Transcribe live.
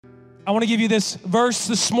I want to give you this verse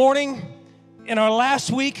this morning in our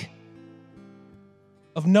last week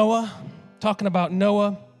of Noah, talking about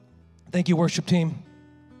Noah. Thank you, worship team.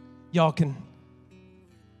 Y'all can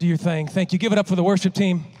do your thing. Thank you. Give it up for the worship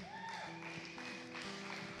team.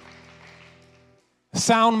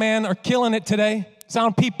 Sound men are killing it today.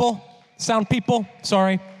 Sound people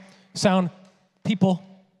are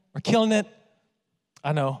killing it.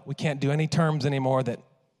 I know we can't do any terms anymore that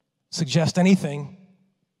suggest anything.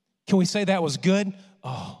 Can we say that was good?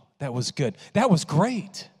 Oh, that was good. That was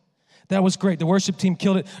great. That was great. The worship team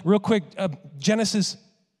killed it. Real quick, Genesis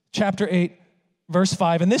chapter 8, verse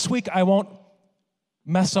 5. And this week, I won't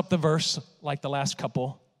mess up the verse like the last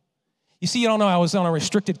couple. You see, you don't know, I was on a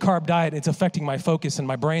restricted carb diet. It's affecting my focus and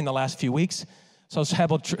my brain the last few weeks. So I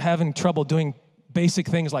was having trouble doing basic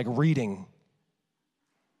things like reading.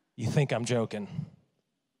 You think I'm joking.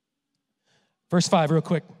 Verse 5, real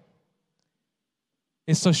quick.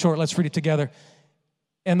 It's so short, let's read it together.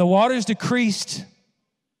 And the waters decreased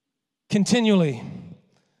continually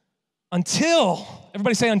until,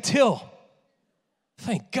 everybody say until.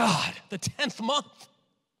 Thank God, the 10th month.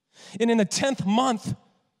 And in the 10th month,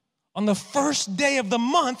 on the first day of the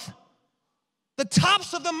month, the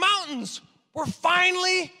tops of the mountains were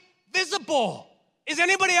finally visible. Is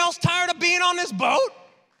anybody else tired of being on this boat?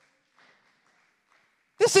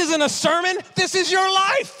 This isn't a sermon, this is your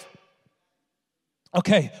life.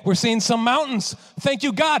 Okay, we're seeing some mountains. Thank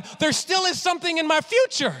you, God. There still is something in my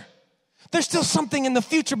future. There's still something in the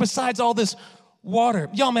future besides all this water.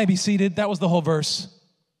 Y'all may be seated. That was the whole verse.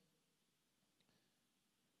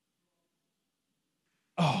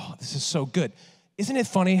 Oh, this is so good. Isn't it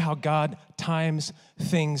funny how God times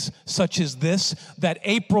things such as this? That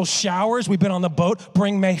April showers, we've been on the boat,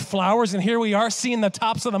 bring May flowers, and here we are seeing the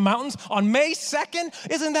tops of the mountains on May 2nd.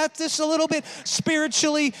 Isn't that just a little bit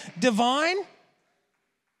spiritually divine?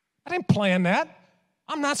 I didn't plan that.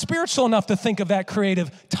 I'm not spiritual enough to think of that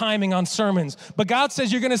creative timing on sermons. But God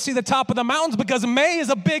says you're going to see the top of the mountains because May is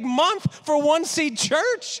a big month for One Seed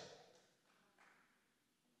Church.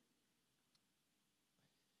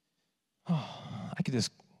 Oh,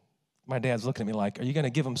 my dad's looking at me like, are you going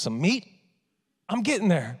to give him some meat? I'm getting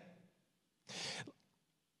there.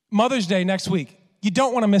 Mother's Day next week. You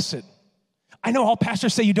don't want to miss it. I know all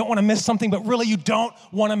pastors say you don't want to miss something, but really you don't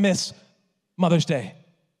want to miss Mother's Day.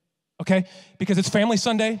 Okay? Because it's Family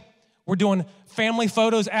Sunday. We're doing family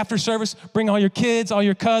photos after service. Bring all your kids, all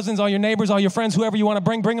your cousins, all your neighbors, all your friends, whoever you want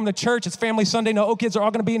to bring them to church. It's Family Sunday. No, kids are all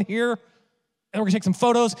going to be in here. And we're going to take some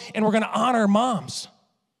photos, and we're going to honor moms.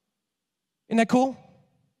 Isn't that cool?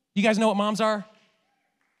 You guys know what moms are?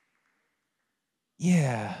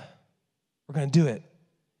 Yeah. We're going to do it.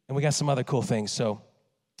 And we got some other cool things, so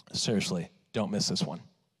seriously, don't miss this one.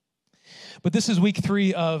 But this is week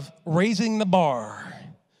 3 of Raising the Bar.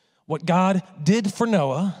 What God did for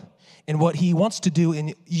Noah and what he wants to do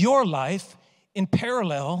in your life in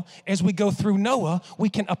parallel. As we go through Noah, we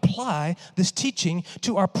can apply this teaching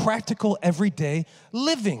to our practical everyday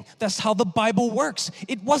living. That's how the Bible works.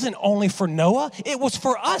 It wasn't only for Noah, it was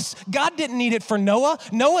for us. God didn't need it for Noah.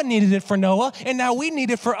 Noah needed it for Noah, and now we need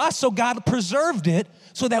it for us, so God preserved it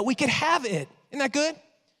so that we could have it. Isn't that good?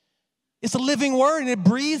 It's a living word, and it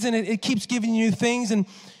breathes, and it keeps giving you things. And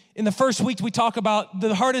in the first weeks, we talk about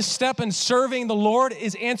the hardest step in serving the Lord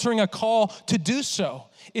is answering a call to do so.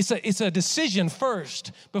 It's a decision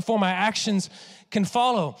first before my actions can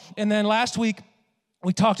follow. And then last week,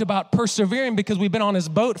 we talked about persevering because we've been on this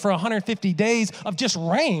boat for 150 days of just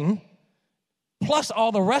rain, plus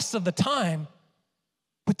all the rest of the time.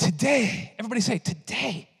 But today, everybody say,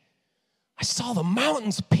 today, I saw the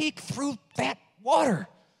mountains peek through that water.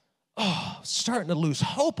 Oh, starting to lose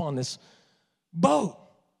hope on this boat.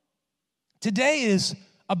 Today is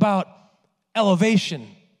about elevation.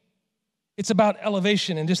 It's about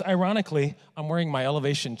elevation, and just ironically, I'm wearing my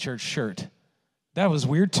Elevation Church shirt. That was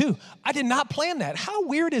weird too. I did not plan that. How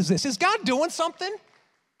weird is this? Is God doing something?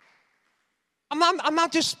 I'm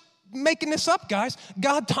not just making this up, guys.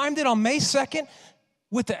 God timed it on May 2nd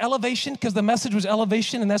with the elevation because the message was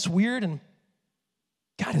elevation, and that's weird, and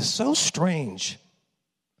God is so strange.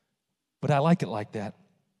 But I like it like that.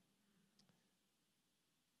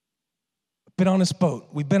 Been on this boat.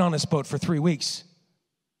 We've been on this boat for 3 weeks.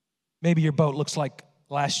 Maybe your boat looks like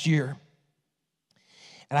last year.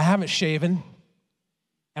 And I haven't shaven.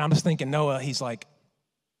 And I'm just thinking, Noah, he's like,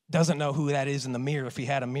 doesn't know who that is in the mirror. If he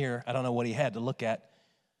had a mirror, I don't know what he had to look at.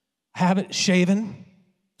 I haven't shaven,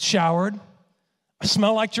 showered. I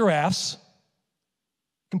smell like giraffes.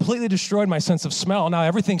 Completely destroyed my sense of smell. Now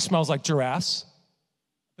everything smells like giraffes.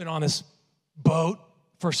 Been on this boat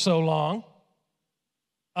for so long.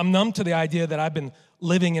 I'm numb to the idea that I've been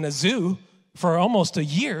living in a zoo for almost a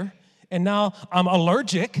year, and now I'm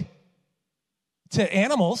allergic to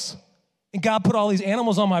animals, and God put all these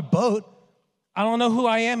animals on my boat. I don't know who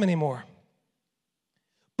I am anymore.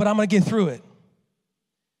 But I'm going to get through it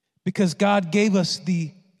because God gave us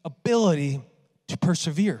the ability to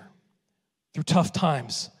persevere through tough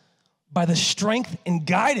times by the strength and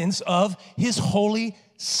guidance of His Holy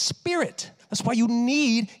Spirit. That's why you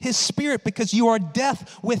need His Spirit, because you are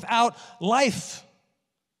death without life.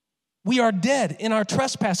 We are dead in our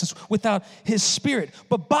trespasses without His Spirit.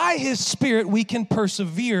 But by His Spirit, we can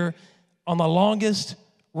persevere on the longest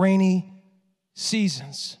rainy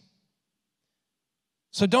seasons.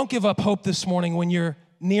 So don't give up hope this morning when you're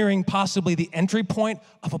nearing possibly the entry point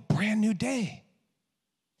of a brand new day.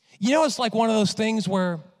 You know, it's like one of those things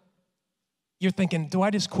where you're thinking, do I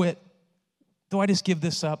just quit? Do I just give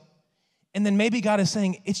this up? And then maybe God is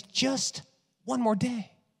saying, it's just one more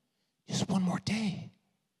day. Just one more day.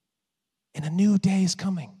 And a new day is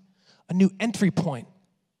coming, a new entry point.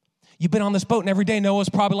 You've been on this boat, and every day Noah's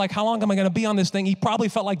probably like, how long am I going to be on this thing? He probably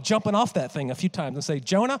felt like jumping off that thing a few times and say,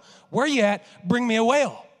 Jonah, where you at? Bring me a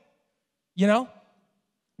whale. You know?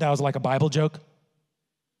 That was like a Bible joke.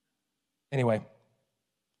 Anyway,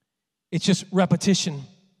 it's just repetition.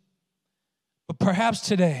 But perhaps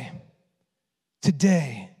today,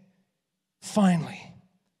 finally,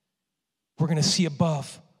 we're going to see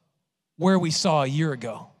above where we saw a year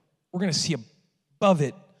ago. We're going to see above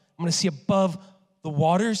it. I'm going to see above the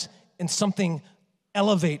waters and something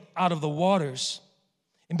elevate out of the waters.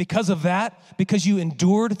 And because of that, because you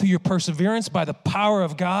endured through your perseverance by the power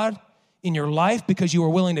of God in your life, because you were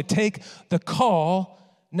willing to take the call,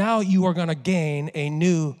 now you are going to gain a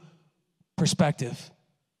new perspective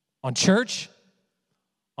on church,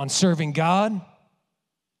 on serving God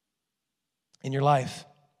in your life.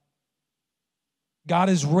 God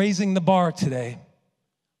is raising the bar today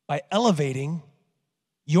by elevating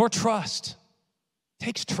your trust. It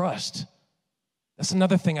takes trust. That's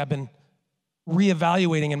another thing I've been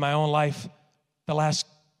reevaluating in my own life the last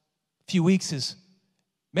few weeks is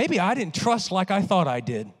maybe I didn't trust like I thought I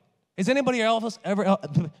did. Has anybody else ever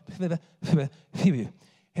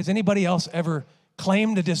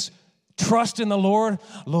claimed to just trust in the Lord,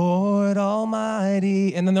 Lord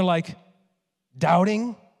Almighty, and then they're like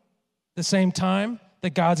doubting the same time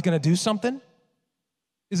that God's going to do something?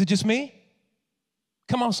 Is it just me?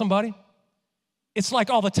 Come on, somebody. It's like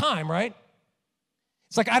all the time, right?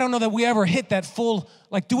 It's like I don't know that we ever hit that full,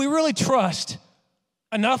 like, do we really trust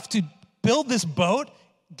enough to build this boat,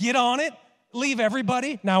 get on it, leave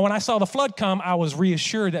everybody? Now, when I saw the flood come, I was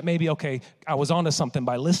reassured that maybe, okay, I was onto something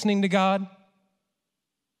by listening to God.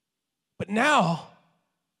 But now,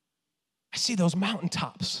 I see those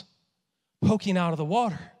mountaintops poking out of the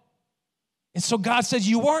water. And so God says,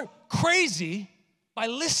 you weren't crazy by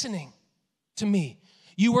listening to me.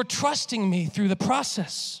 You were trusting me through the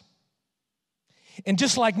process. And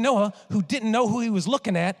just like Noah, who didn't know who he was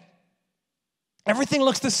looking at, everything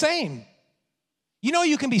looks the same. You know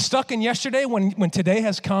you can be stuck in yesterday when today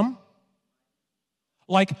has come?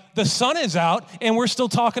 Like the sun is out and we're still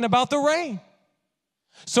talking about the rain.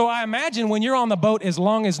 So I imagine when you're on the boat as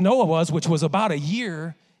long as Noah was, which was about a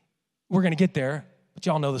year, we're going to get there, but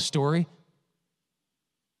y'all know the story.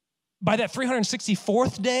 By that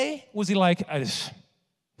 364th day, was he like,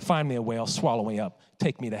 find me a whale, swallow me up,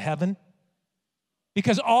 take me to heaven?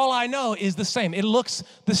 Because all I know is the same. It looks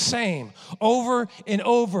the same over and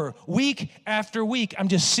over, week after week. I'm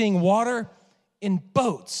just seeing water in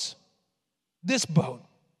boats, this boat.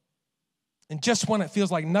 And just when it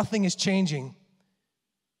feels like nothing is changing,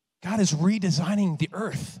 God is redesigning the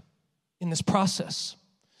earth in this process.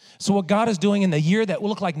 So what God is doing in the year that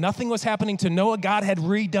looked like nothing was happening to Noah, God had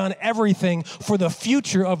redone everything for the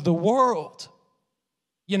future of the world.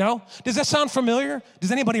 You know? Does that sound familiar?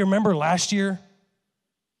 Does anybody remember last year?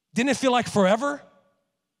 Didn't it feel like forever?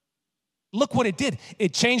 Look what it did.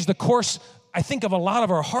 It changed the course, I think, of a lot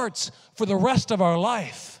of our hearts for the rest of our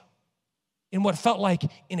life. In what felt like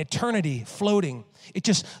an eternity floating.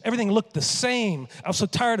 Everything looked the same. I was so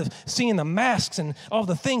tired of seeing the masks and all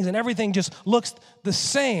the things, and everything just looks the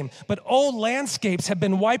same. But old landscapes have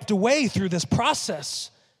been wiped away through this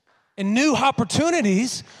process. And new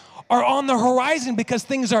opportunities are on the horizon because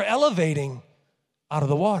things are elevating out of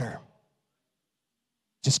the water.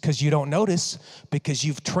 Just because you don't notice, because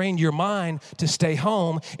you've trained your mind to stay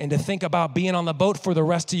home and to think about being on the boat for the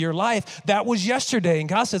rest of your life. That was yesterday, and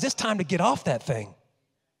God says, it's time to get off that thing.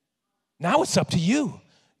 Now it's up to you.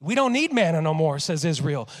 We don't need manna no more, says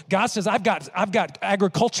Israel. God says, I've got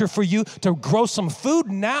agriculture for you to grow some food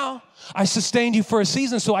now. I sustained you for a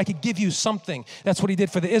season so I could give you something. That's what he did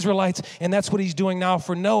for the Israelites, and that's what he's doing now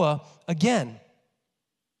for Noah again.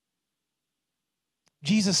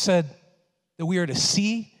 Jesus said that we are to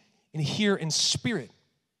see and hear in spirit,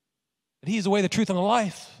 that he is the way, the truth, and the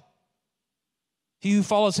life. He who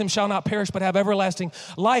follows him shall not perish but have everlasting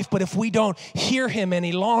life. But if we don't hear him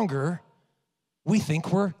any longer, we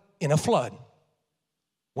think we're in a flood.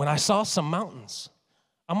 When I saw some mountains,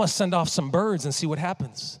 I'm going to send off some birds and see what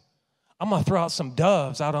happens. I'm going to throw out some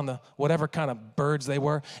doves out on the whatever kind of birds they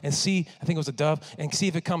were and see, I think it was a dove, and see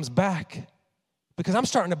if it comes back. Because I'm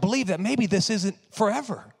starting to believe that maybe this isn't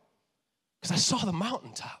forever. Because I saw the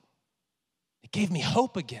mountaintop. It gave me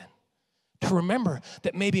hope again to remember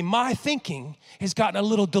that maybe my thinking has gotten a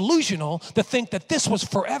little delusional to think that this was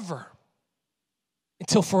forever.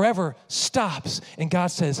 Until forever stops and God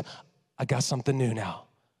says, I got something new now.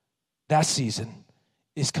 That season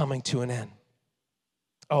is coming to an end.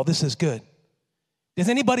 Oh, this is good. Does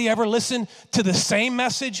anybody ever listen to the same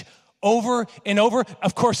message over and over?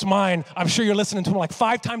 Of course, mine, I'm sure you're listening to them like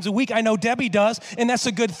 5 times a week. I know Debbie does, and that's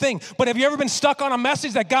a good thing. But have you ever been stuck on a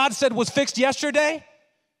message that God said was fixed yesterday?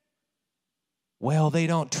 Well, they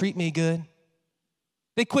don't treat me good.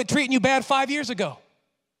 They quit treating you bad 5 years ago.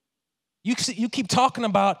 You keep talking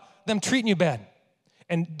about them treating you bad.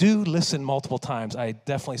 And do listen multiple times. I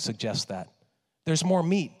definitely suggest that. There's more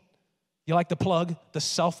meat. You like the plug, the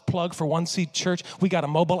self-plug for One Seed Church? We got a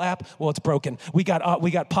mobile app. Well, it's broken. We got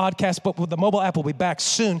podcasts, but the mobile app will be back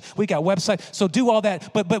soon. We got website. So do all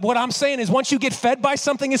that. But what I'm saying is once you get fed by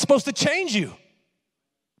something, it's supposed to change you.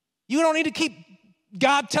 You don't need to keep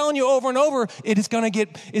God telling you over and over, it's gonna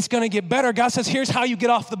get better. God says, here's how you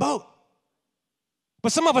get off the boat.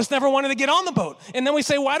 But some of us never wanted to get on the boat. And then we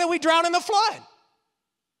say, why did we drown in the flood?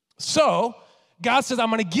 So God says, I'm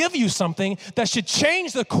going to give you something that should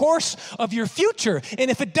change the course of your future. And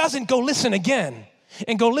if it doesn't, go listen again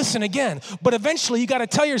and go listen again. But eventually you got to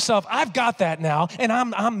tell yourself, I've got that now and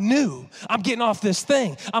I'm new. I'm getting off this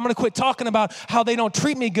thing. I'm going to quit talking about how they don't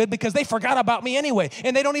treat me good because they forgot about me anyway.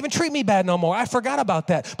 And they don't even treat me bad no more. I forgot about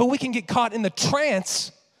that. But we can get caught in the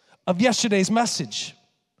trance of yesterday's message,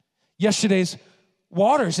 yesterday's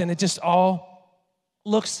waters, and it just all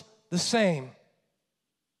looks the same.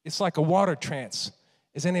 It's like a water trance.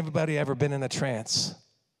 Has anybody ever been in a trance?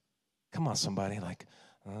 Come on, somebody, like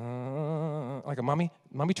a mummy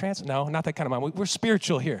trance? No, not that kind of mummy. We're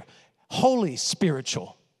spiritual here, holy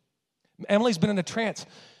spiritual. Emily's been in a trance.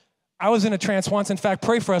 I was in a trance once. In fact,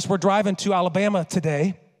 pray for us. We're driving to Alabama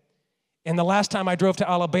today, and the last time I drove to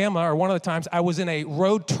Alabama, or one of the times, I was in a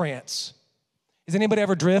road trance. Has anybody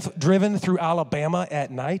ever driven through Alabama at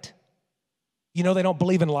night? You know they don't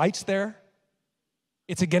believe in lights there.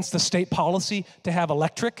 It's against the state policy to have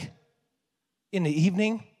electric in the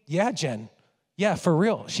evening. Yeah, Jen. Yeah, for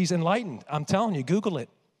real. She's enlightened. I'm telling you, Google it.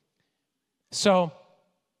 So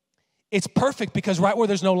it's perfect because right where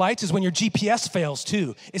there's no lights is when your GPS fails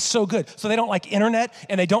too. It's so good. So they don't like internet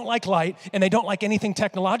and they don't like light and they don't like anything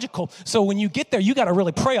technological. So when you get there, you got to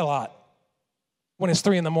really pray a lot when it's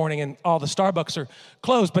 3 a.m. and all the Starbucks are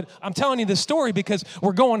closed. But I'm telling you this story because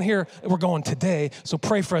we're going today, so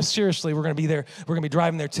pray for us seriously. We're going to be there. We're going to be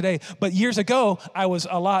driving there today. But years ago, I was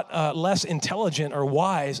a lot less intelligent or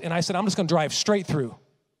wise, and I said, I'm just going to drive straight through.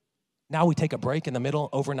 Now we take a break in the middle,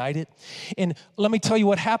 overnight it. And let me tell you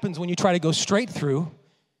what happens when you try to go straight through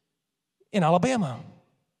in Alabama.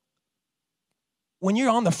 When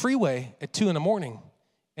you're on the freeway at 2 a.m.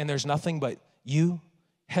 and there's nothing but you,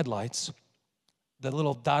 headlights, the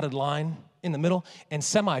little dotted line in the middle, and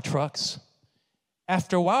semi-trucks,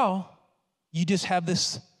 after a while, you just have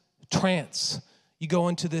this trance. You go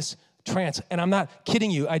into this trance. And I'm not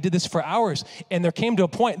kidding you. I did this for hours, and there came to a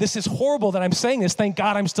point, this is horrible that I'm saying this. Thank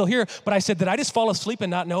God I'm still here. But I said, did I just fall asleep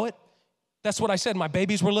and not know it? That's what I said. My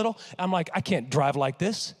babies were little. I'm like, I can't drive like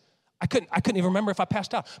this. I couldn't even remember if I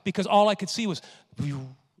passed out because all I could see was,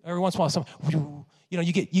 every once in a while,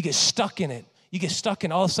 you get stuck in it. You get stuck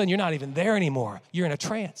and all of a sudden you're not even there anymore. You're in a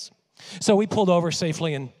trance. So we pulled over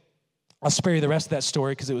safely, and I'll spare you the rest of that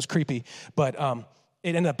story because it was creepy. But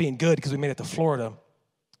it ended up being good because we made it to Florida.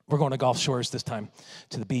 We're going to Gulf Shores this time,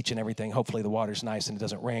 to the beach and everything. Hopefully the water's nice and it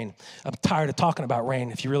doesn't rain. I'm tired of talking about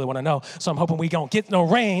rain if you really want to know. So I'm hoping we don't get no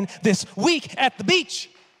rain this week at the beach.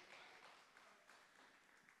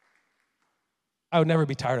 I would never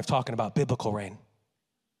be tired of talking about biblical rain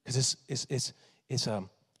because it's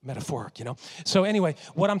metaphoric, you know? So anyway,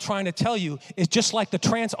 what I'm trying to tell you is just like the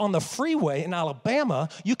trance on the freeway in Alabama,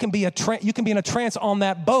 you can be in a trance on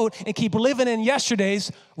that boat and keep living in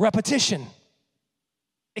yesterday's repetition.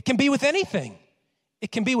 It can be with anything.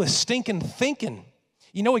 It can be with stinking thinking.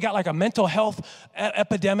 You know, we got like a mental health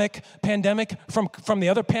pandemic from the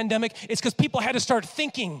other pandemic. It's because people had to start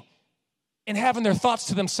thinking and having their thoughts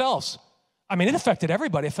to themselves. I mean, it affected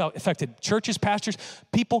everybody. It affected churches, pastors,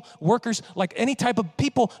 people, workers, like any type of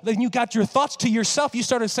people. Then you got your thoughts to yourself. You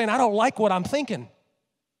started saying, I don't like what I'm thinking.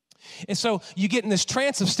 And so you get in this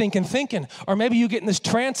trance of stinking thinking. Or maybe you get in this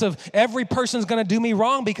trance of every person's going to do me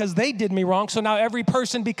wrong because they did me wrong. So now every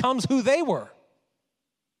person becomes who they were,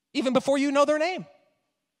 even before you know their name.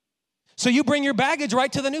 So you bring your baggage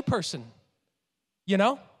right to the new person, you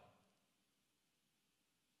know?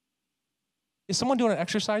 Is someone doing an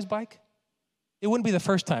exercise bike? It wouldn't be the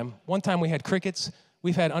first time. One time we had crickets.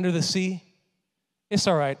 We've had under the sea. It's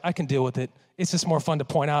all right. I can deal with it. It's just more fun to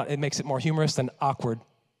point out. It makes it more humorous than awkward,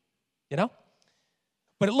 you know?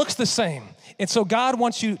 But it looks the same. And so God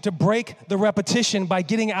wants you to break the repetition by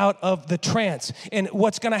getting out of the trance. And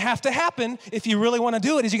what's going to happen if you really want to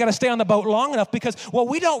do it is you got to stay on the boat long enough, because what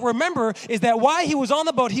we don't remember is that while he was on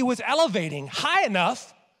the boat, he was elevating high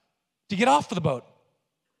enough to get off of the boat.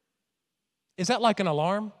 Is that like an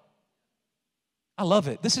alarm? I love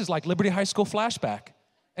it. This is like Liberty High School flashback.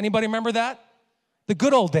 Anybody remember that? The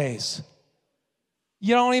good old days.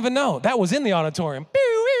 You don't even know. That was in the auditorium.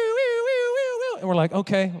 And we're like,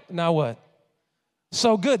 okay, now what?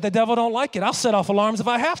 So good, the devil don't like it. I'll set off alarms if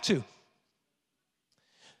I have to.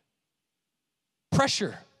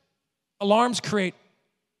 Pressure. Alarms create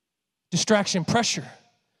distraction pressure.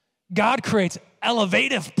 God creates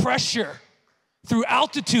elevative pressure through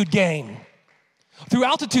altitude gain. Through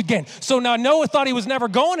altitude gain. So now Noah thought he was never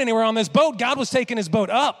going anywhere on this boat. God was taking his boat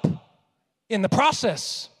up in the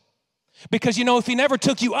process. Because, you know, if he never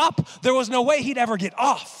took you up, there was no way he'd ever get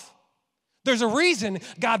off. There's a reason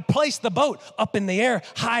God placed the boat up in the air,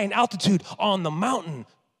 high in altitude on the mountain.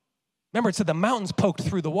 Remember, it said the mountains poked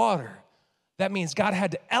through the water. That means God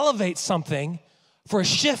had to elevate something for a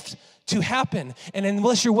shift to happen. And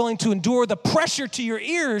unless you're willing to endure the pressure to your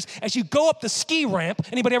ears as you go up the ski ramp.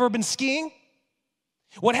 Anybody ever been skiing?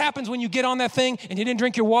 What happens when you get on that thing and you didn't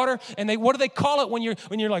drink your water? And what do they call it when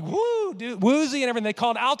you're like, woo, dude, woozy and everything? They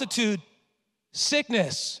call it altitude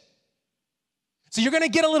sickness. So you're going to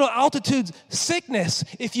get a little altitude sickness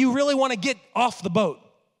if you really want to get off the boat.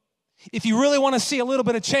 If you really want to see a little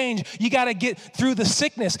bit of change, you got to get through the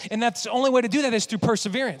sickness. And that's the only way to do that is through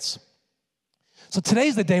perseverance. So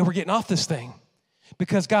today's the day we're getting off this thing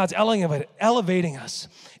because God's elevating us.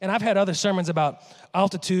 And I've had other sermons about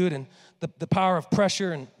altitude and the power of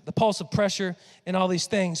pressure and the pulse of pressure and all these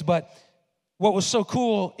things. But what was so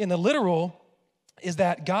cool in the literal is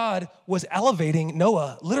that God was elevating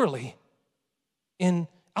Noah literally in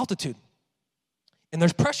altitude. And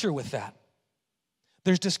there's pressure with that.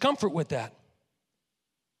 There's discomfort with that.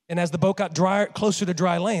 And as the boat got closer to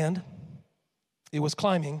dry land, it was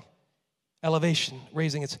climbing elevation,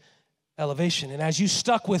 raising its elevation. And as you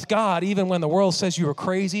stuck with God, even when the world says you were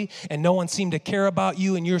crazy and no one seemed to care about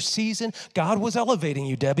you in your season, God was elevating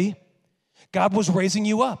you, Debbie. God was raising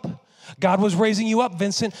you up. God was raising you up,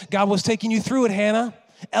 Vincent. God was taking you through it, Hannah,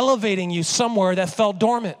 elevating you somewhere that felt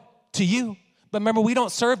dormant to you. But remember, we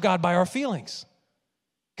don't serve God by our feelings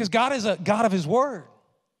because God is a God of his word.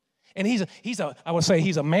 And I would say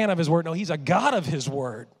he's a man of his word. No, he's a God of his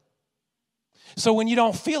word. So when you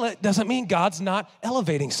don't feel it, doesn't mean God's not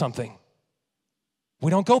elevating something. We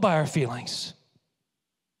don't go by our feelings.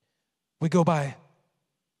 We go by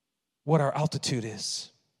what our altitude is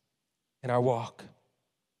in our walk.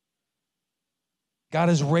 God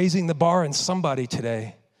is raising the bar in somebody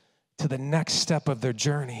today to the next step of their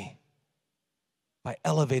journey by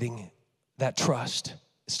elevating that trust.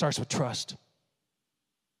 It starts with trust.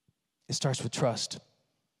 It starts with trust.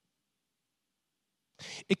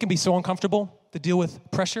 It can be so uncomfortable to deal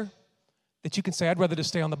with pressure that you can say, I'd rather just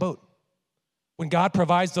stay on the boat. When God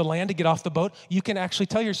provides the land to get off the boat, you can actually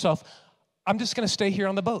tell yourself, I'm just going to stay here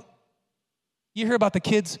on the boat. You hear about the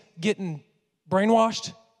kids getting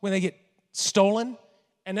brainwashed when they get stolen,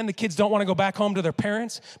 and then the kids don't want to go back home to their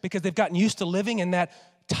parents because they've gotten used to living in that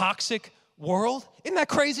toxic world. Isn't that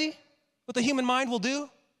crazy what the human mind will do?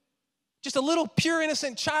 Just a little pure,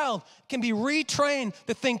 innocent child can be retrained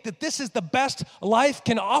to think that this is the best life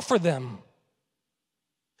can offer them.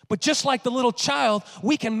 But just like the little child,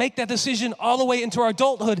 we can make that decision all the way into our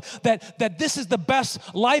adulthood that this is the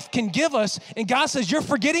best life can give us. And God says, you're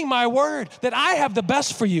forgetting my word, that I have the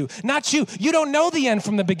best for you, not you. You don't know the end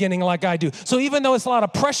from the beginning like I do. So even though it's a lot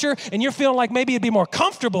of pressure and you're feeling like maybe it'd be more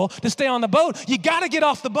comfortable to stay on the boat, you got to get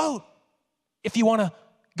off the boat if you want to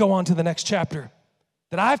go on to the next chapter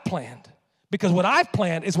that I've planned. Because what I've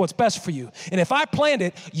planned is what's best for you. And if I planned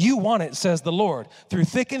it, you want it, says the Lord. Through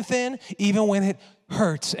thick and thin, even when it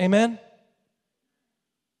hurts. Amen?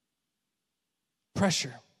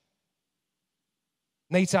 Pressure.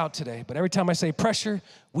 Nate's out today, but every time I say pressure,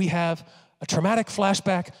 we have a traumatic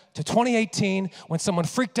flashback to 2018 when someone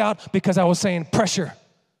freaked out because I was saying pressure,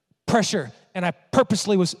 pressure. And I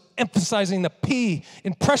purposely was emphasizing the P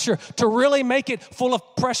in pressure to really make it full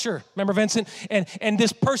of pressure. Remember Vincent? And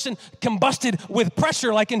this person combusted with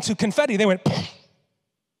pressure like into confetti. They went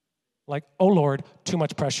like, oh Lord, too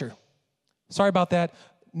much pressure. Sorry about that.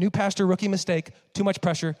 New pastor, rookie mistake, too much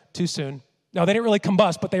pressure, too soon. No, they didn't really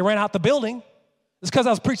combust, but they ran out the building. It's because I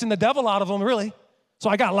was preaching the devil out of them, really. So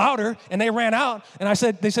I got louder, and they ran out, and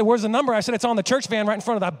they said, where's the number? I said, it's on the church van right in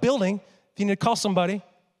front of that building if you need to call somebody.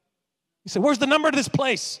 He said, where's the number to this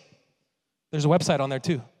place? There's a website on there,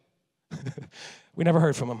 too. We never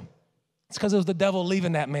heard from him. It's because it was the devil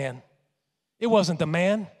leaving that man. It wasn't the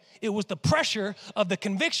man. It was the pressure of the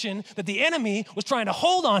conviction that the enemy was trying to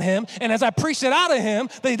hold on him, and as I preached it out of him,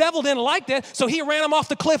 the devil didn't like that, so he ran him off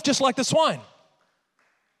the cliff just like the swine.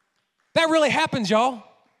 That really happens, y'all.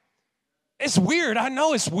 It's weird. I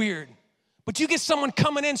know it's weird. But you get someone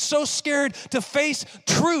coming in so scared to face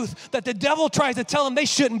truth that the devil tries to tell them they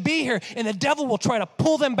shouldn't be here, and the devil will try to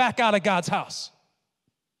pull them back out of God's house.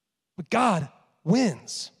 But God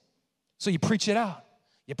wins. So you preach it out.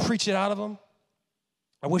 You preach it out of them.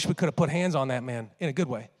 I wish we could have put hands on that man in a good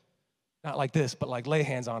way. Not like this, but like lay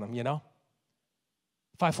hands on him, you know?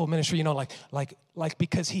 Fivefold ministry, you know, like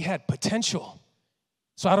because he had potential.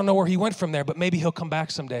 So I don't know where he went from there, but maybe he'll come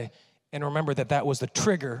back someday and remember that that was the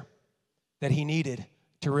trigger that he needed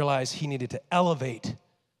to realize he needed to elevate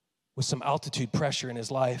with some altitude pressure in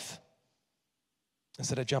his life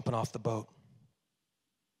instead of jumping off the boat.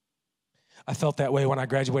 I felt that way when I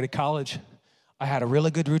graduated college. I had a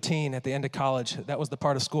really good routine at the end of college. That was the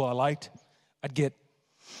part of school I liked. I'd get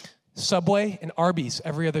Subway and Arby's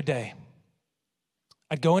every other day.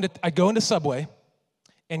 I'd go into Subway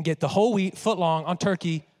and get the whole wheat, foot long on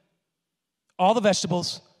turkey, all the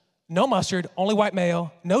vegetables, no mustard, only white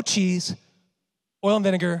mayo, no cheese, oil and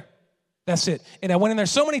vinegar. That's it. And I went in there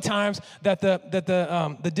so many times that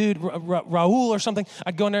the dude, Raul or something,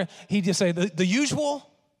 I'd go in there, he'd just say, the usual?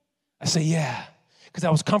 I say, yeah, because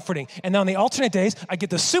that was comforting. And then on the alternate days, I get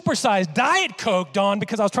the supersized Diet Coke, Dawn,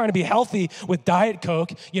 because I was trying to be healthy with Diet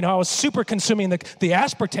Coke. You know, I was super consuming the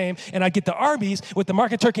aspartame, and I get the Arby's with the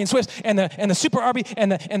market turkey and Swiss, and the super Arby,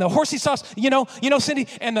 and the horsey sauce, you know, Cindy,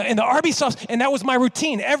 and the Arby's sauce, and that was my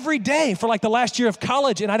routine every day for like the last year of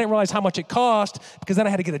college, and I didn't realize how much it cost, because then I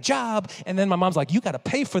had to get a job, and then my mom's like, you got to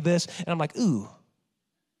pay for this, and I'm like, ooh,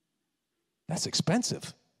 that's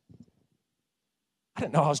expensive. I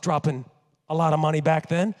didn't know I was dropping a lot of money back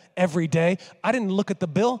then, every day. I didn't look at the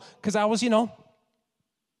bill because I was, I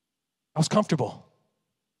was comfortable.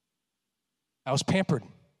 I was pampered.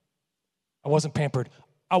 I wasn't pampered.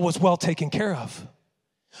 I was well taken care of.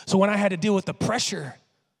 So when I had to deal with the pressure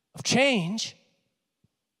of change,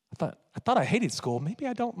 I thought I hated school. Maybe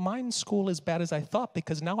I don't mind school as bad as I thought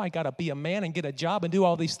because now I got to be a man and get a job and do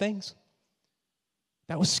all these things.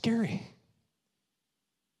 That was scary.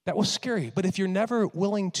 That was scary. But if you're never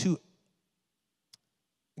willing to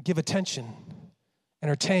give attention,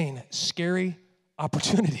 entertain scary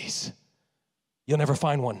opportunities, you'll never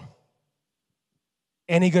find one.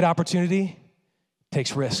 Any good opportunity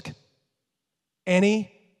takes risk.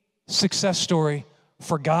 Any success story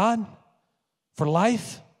for God, for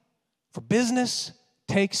life, for business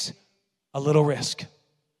takes a little risk.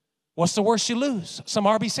 What's the worst you lose? Some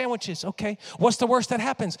Arby's sandwiches, okay. What's the worst that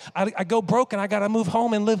happens? I go broke and I got to move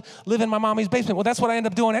home and live in my mommy's basement. Well, that's what I end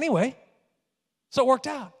up doing anyway. So it worked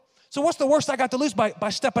out. So what's the worst I got to lose by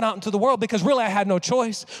stepping out into the world? Because really I had no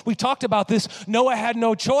choice. We talked about this. Noah had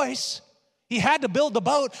no choice. He had to build the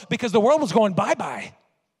boat because the world was going bye-bye.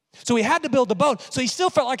 So he had to build the boat. So he still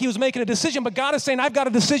felt like he was making a decision, but God is saying, I've got a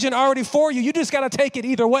decision already for you. You just got to take it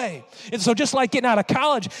either way. And so just like getting out of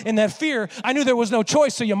college in that fear, I knew there was no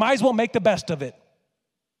choice, so you might as well make the best of it.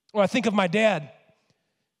 Or I think of my dad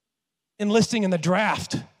enlisting in the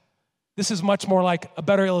draft. This is much more like a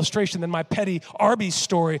better illustration than my petty Arby's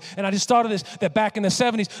story. And I just thought of this, that back in the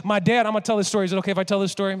 70s, my dad, I'm going to tell this story. Is it okay if I tell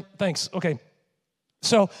this story? Thanks. Okay.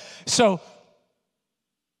 So can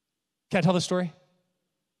I tell this story?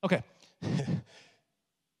 Okay.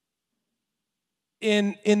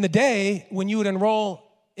 In the day, when you would enroll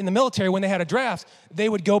in the military, when they had a draft, they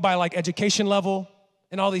would go by like education level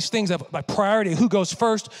and all these things by priority, who goes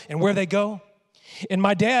first and where they go. And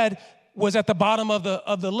my dad was at the bottom of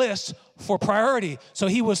the list for priority. So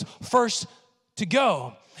he was first to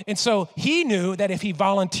go. And so he knew that if he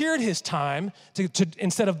volunteered his time to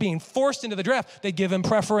instead of being forced into the draft, they'd give him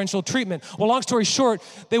preferential treatment. Well, long story short,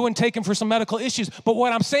 they wouldn't take him for some medical issues. But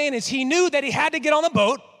what I'm saying is he knew that he had to get on the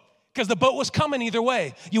boat because the boat was coming either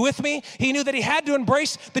way. You with me? He knew that he had to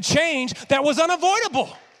embrace the change that was unavoidable.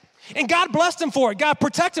 And God blessed him for it. God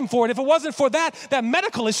protected him for it. If it wasn't for that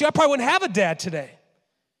medical issue, I probably wouldn't have a dad today.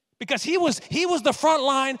 Because he was the front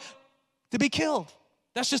line to be killed.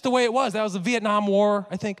 That's just the way it was. That was the Vietnam War,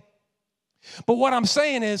 I think. But what I'm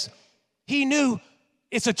saying is, he knew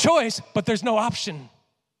it's a choice, but there's no option.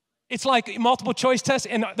 It's like multiple choice tests,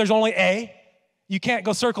 and there's only A. You can't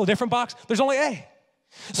go circle a different box. There's only A.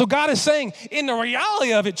 So God is saying, in the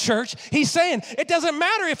reality of it, church, he's saying, it doesn't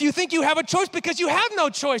matter if you think you have a choice because you have no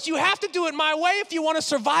choice. You have to do it my way if you want to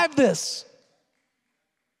survive this.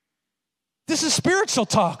 This is spiritual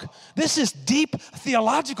talk. This is deep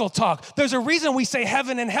theological talk. There's a reason we say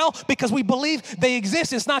heaven and hell, because we believe they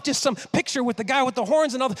exist. It's not just some picture with the guy with the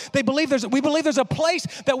horns and all that. We believe there's a place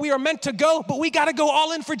that we are meant to go, but we got to go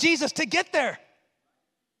all in for Jesus to get there.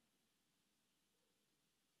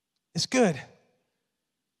 It's good.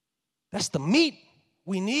 That's the meat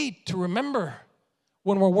we need to remember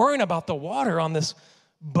when we're worrying about the water on this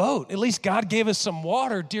boat. At least God gave us some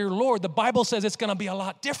water, dear Lord. The Bible says it's going to be a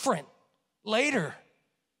lot different later.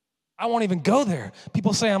 I won't even go there.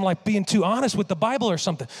 People say I'm like being too honest with the Bible or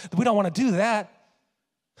something. We don't want to do that.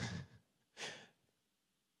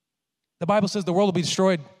 The Bible says the world will be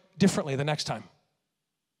destroyed differently the next time.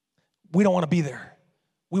 We don't want to be there.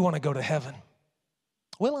 We want to go to heaven.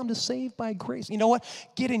 Well, I'm just saved by grace. You know what?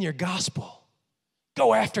 Get in your gospel.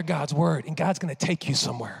 Go after God's word, and God's going to take you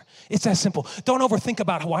somewhere. It's that simple. Don't overthink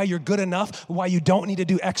about why you're good enough, why you don't need to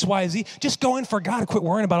do X, Y, Z. Just go in for God and quit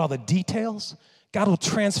worrying about all the details. God will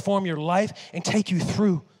transform your life and take you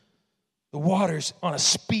through the waters on a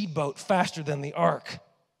speedboat faster than the ark.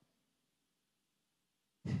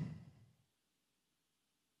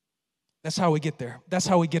 That's how we get there. That's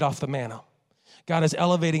how we get off the manna. God is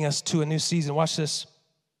elevating us to a new season. Watch this.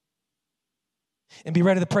 And be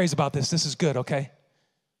ready to praise about this. This is good, okay?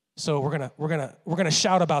 So we're gonna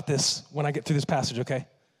shout about this when I get through this passage, okay?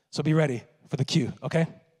 So be ready for the cue, okay?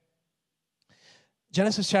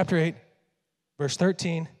 Genesis chapter 8, verse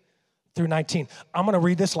 13 through 19. I'm gonna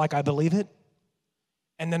read this like I believe it,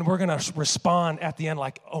 and then we're gonna respond at the end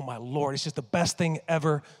like, oh my Lord, it's just the best thing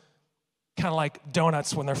ever, kind of like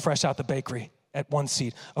donuts when they're fresh out the bakery at one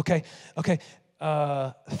seed, okay?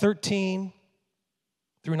 13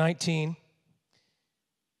 through 19.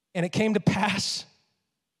 And it came to pass,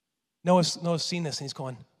 Noah's seen this and he's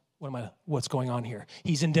going, what's going on here?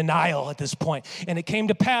 He's in denial at this point. And it came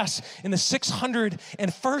to pass in the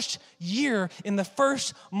 601st year, in the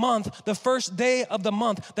first month, the first day of the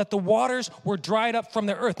month, that the waters were dried up from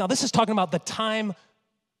the earth. Now this is talking about the time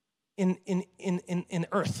in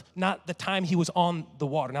earth, not the time he was on the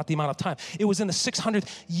water, not the amount of time. It was in the 600th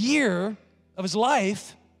year of his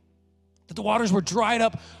life that the waters were dried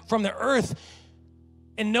up from the earth.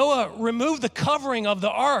 And Noah removed the covering of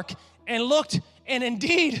the ark and looked, and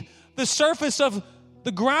indeed, the surface of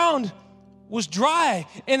the ground was dry.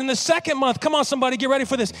 And in the second month, come on somebody, get ready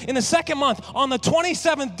for this. In the second month, on the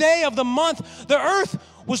 27th day of the month, the earth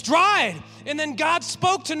was dried. And then God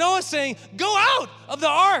spoke to Noah saying, go out of the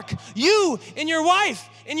ark, you and your wife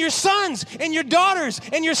and your sons and your daughters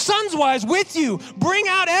and your sons' wives with you. Bring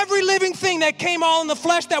out every living thing that came all in the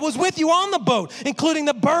flesh that was with you on the boat, including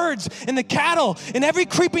the birds and the cattle and every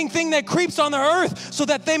creeping thing that creeps on the earth, so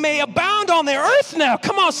that they may abound on the earth now.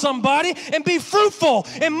 Come on, somebody, and be fruitful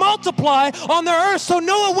and multiply on the earth. So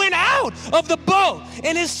Noah went out of the boat,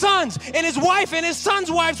 and his sons and his wife and his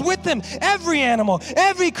sons' wives with him. Every animal,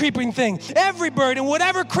 every creeping thing, every bird, and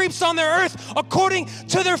whatever creeps on the earth according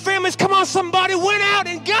to their families. Come on, somebody, went out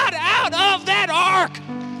and got out of that ark.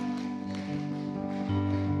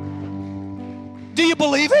 Do you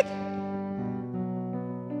believe it?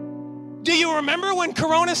 Do you remember when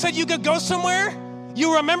Corona said you could go somewhere?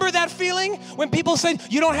 You remember that feeling when people said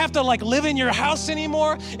you don't have to like live in your house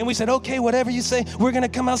anymore? And we said, okay, whatever you say, we're gonna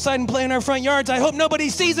come outside and play in our front yards. I hope nobody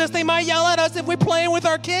sees us. They might yell at us if we're playing with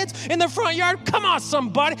our kids in the front yard. Come on,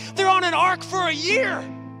 somebody. They're on an ark for a year.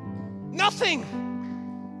 Nothing.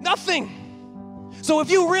 So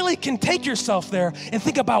if you really can take yourself there and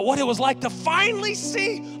think about what it was like to finally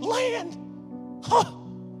see land,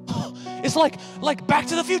 it's like Back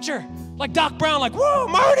to the Future. Like Doc Brown, like, whoa,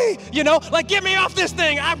 Marty, like, get me off this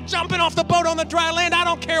thing. I'm jumping off the boat on the dry land. I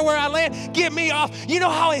don't care where I land. Get me off. You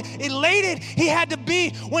know how elated he had to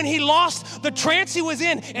be when he lost the trance he was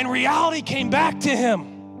in and reality came back to him.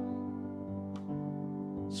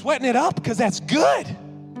 Sweating it up because that's good.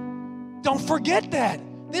 Don't forget that.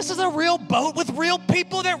 This is a real boat with real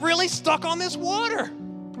people that really stuck on this water.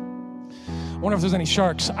 I wonder if there's any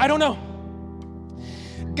sharks. I don't know.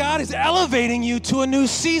 God is elevating you to a new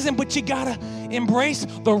season, but you gotta embrace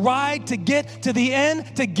the ride to get to the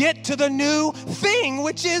end, to get to the new thing,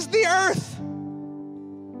 which is the earth.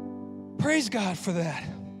 Praise God for that.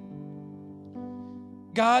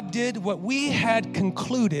 God did what we had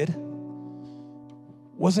concluded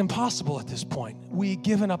was impossible at this point. We'd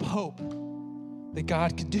given up hope that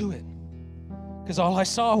God could do it, because all I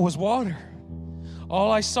saw was water.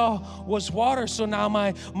 All I saw was water. So now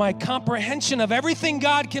my comprehension of everything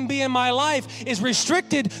God can be in my life is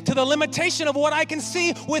restricted to the limitation of what I can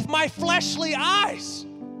see with my fleshly eyes.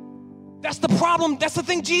 That's the problem. That's the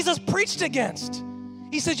thing Jesus preached against.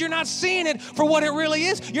 He says, you're not seeing it for what it really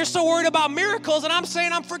is. You're so worried about miracles, and I'm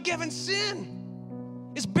saying I'm forgiving sin.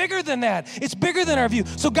 It's bigger than that. It's bigger than our view.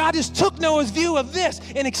 So God just took Noah's view of this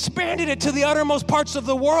and expanded it to the uttermost parts of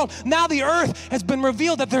the world. Now the earth has been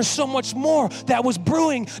revealed that there's so much more that was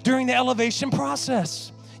brewing during the elevation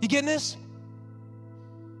process. You getting this?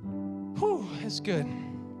 Whew, it's good.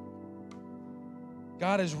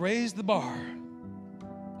 God has raised the bar,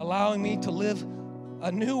 allowing me to live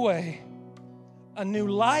a new way, a new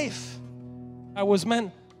life I was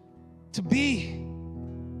meant to be,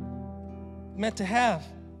 meant to have.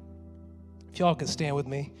 If y'all could stand with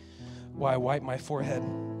me while I wipe my forehead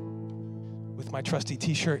with my trusty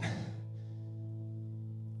t-shirt.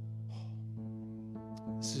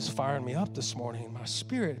 This is firing me up this morning in my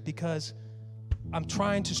spirit, because I'm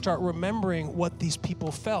trying to start remembering what these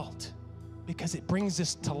people felt, because it brings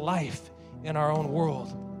this to life in our own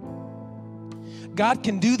world. God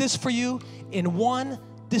can do this for you in one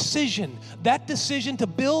decision. That decision to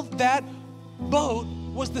build that boat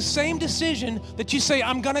was the same decision that you say,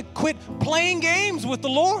 I'm gonna quit playing games with the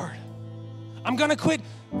Lord. I'm gonna quit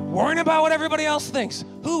worrying about what everybody else thinks.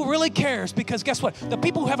 Who really cares? Because guess what? The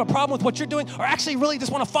people who have a problem with what you're doing are actually really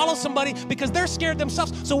just wanna follow somebody because they're scared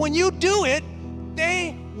themselves. So when you do it,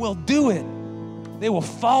 they will do it. They will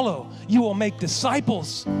follow. You will make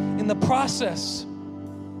disciples in the process.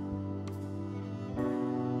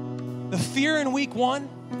 The fear in week 1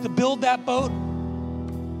 to build that boat,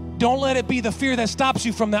 don't let it be the fear that stops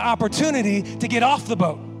you from the opportunity to get off the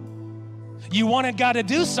boat. You wanted God to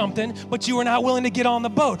do something, but you were not willing to get on the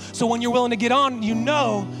boat. So when you're willing to get on, you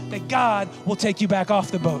know that God will take you back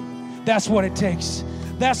off the boat. That's what it takes.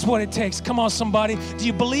 That's what it takes. Come on, somebody. Do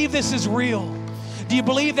you believe this is real? Do you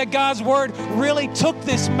believe that God's word really took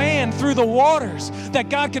this man through the waters? That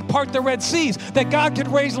God could part the Red Seas? That God could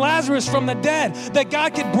raise Lazarus from the dead? That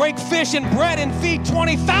God could break fish and bread and feed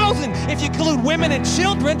 20,000 if you include women and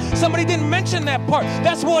children? Somebody didn't mention that part.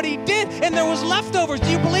 That's what he did, and there was leftovers. Do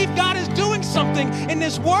you believe God is doing something in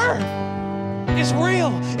this word? It's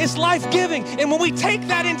real. It's life-giving. And when we take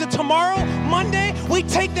that into tomorrow, Monday, we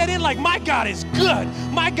take that in like, my God is good.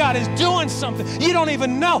 My God is doing something. You don't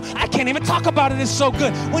even know. I can't even talk about it. It's so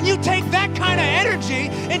good. When you take that kind of energy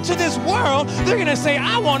into this world, they're going to say,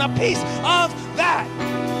 I want a piece of that.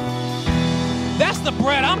 That's the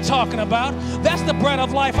bread I'm talking about. That's the bread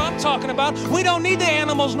of life I'm talking about. We don't need the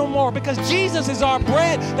animals no more, because Jesus is our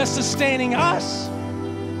bread that's sustaining us.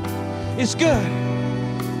 It's good.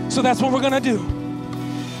 So that's what we're going to do.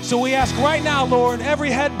 So we ask right now, Lord,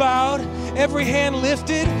 every head bowed, every hand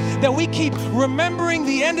lifted, that we keep remembering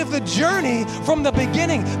the end of the journey from the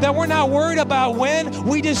beginning, that we're not worried about when.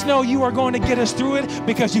 We just know you are going to get us through it,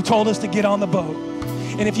 because you told us to get on the boat.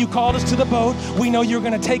 And if you called us to the boat, we know you're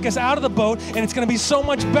going to take us out of the boat, and it's going to be so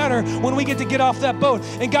much better when we get to get off that boat.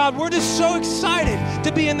 And God, we're just so excited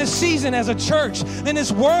to be in this season as a church, in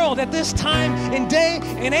this world, at this time and day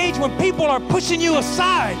and age when people are pushing you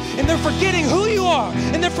aside, and they're forgetting who you are,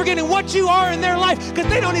 and they're forgetting what you are in their life,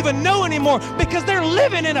 because they don't even know anymore, because they're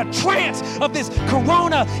living in a trance of this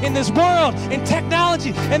corona, in this world, in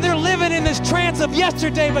technology, and they're living in this trance of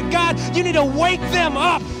yesterday. But God, you need to wake them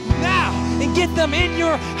up now and get them in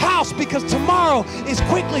your house, because tomorrow is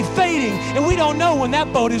quickly fading, and we don't know when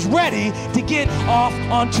that boat is ready to get off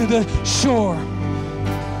onto the shore.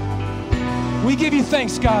 We give you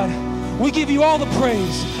thanks, God. We give you all the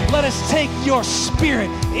praise. Let us take your spirit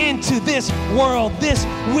into this world this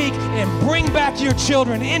week and bring back your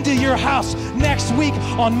children into your house next week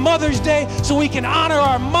on Mother's Day, so we can honor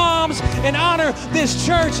our moms and honor this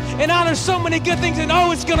church and honor so many good things. And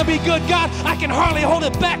oh, it's going to be good. God, I can hardly hold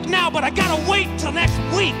it back now, but I got to wait till next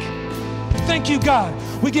week. Thank you, God.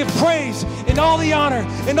 We give praise and all the honor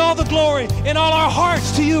and all the glory and all our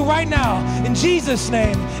hearts to you right now. In Jesus'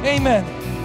 name, amen.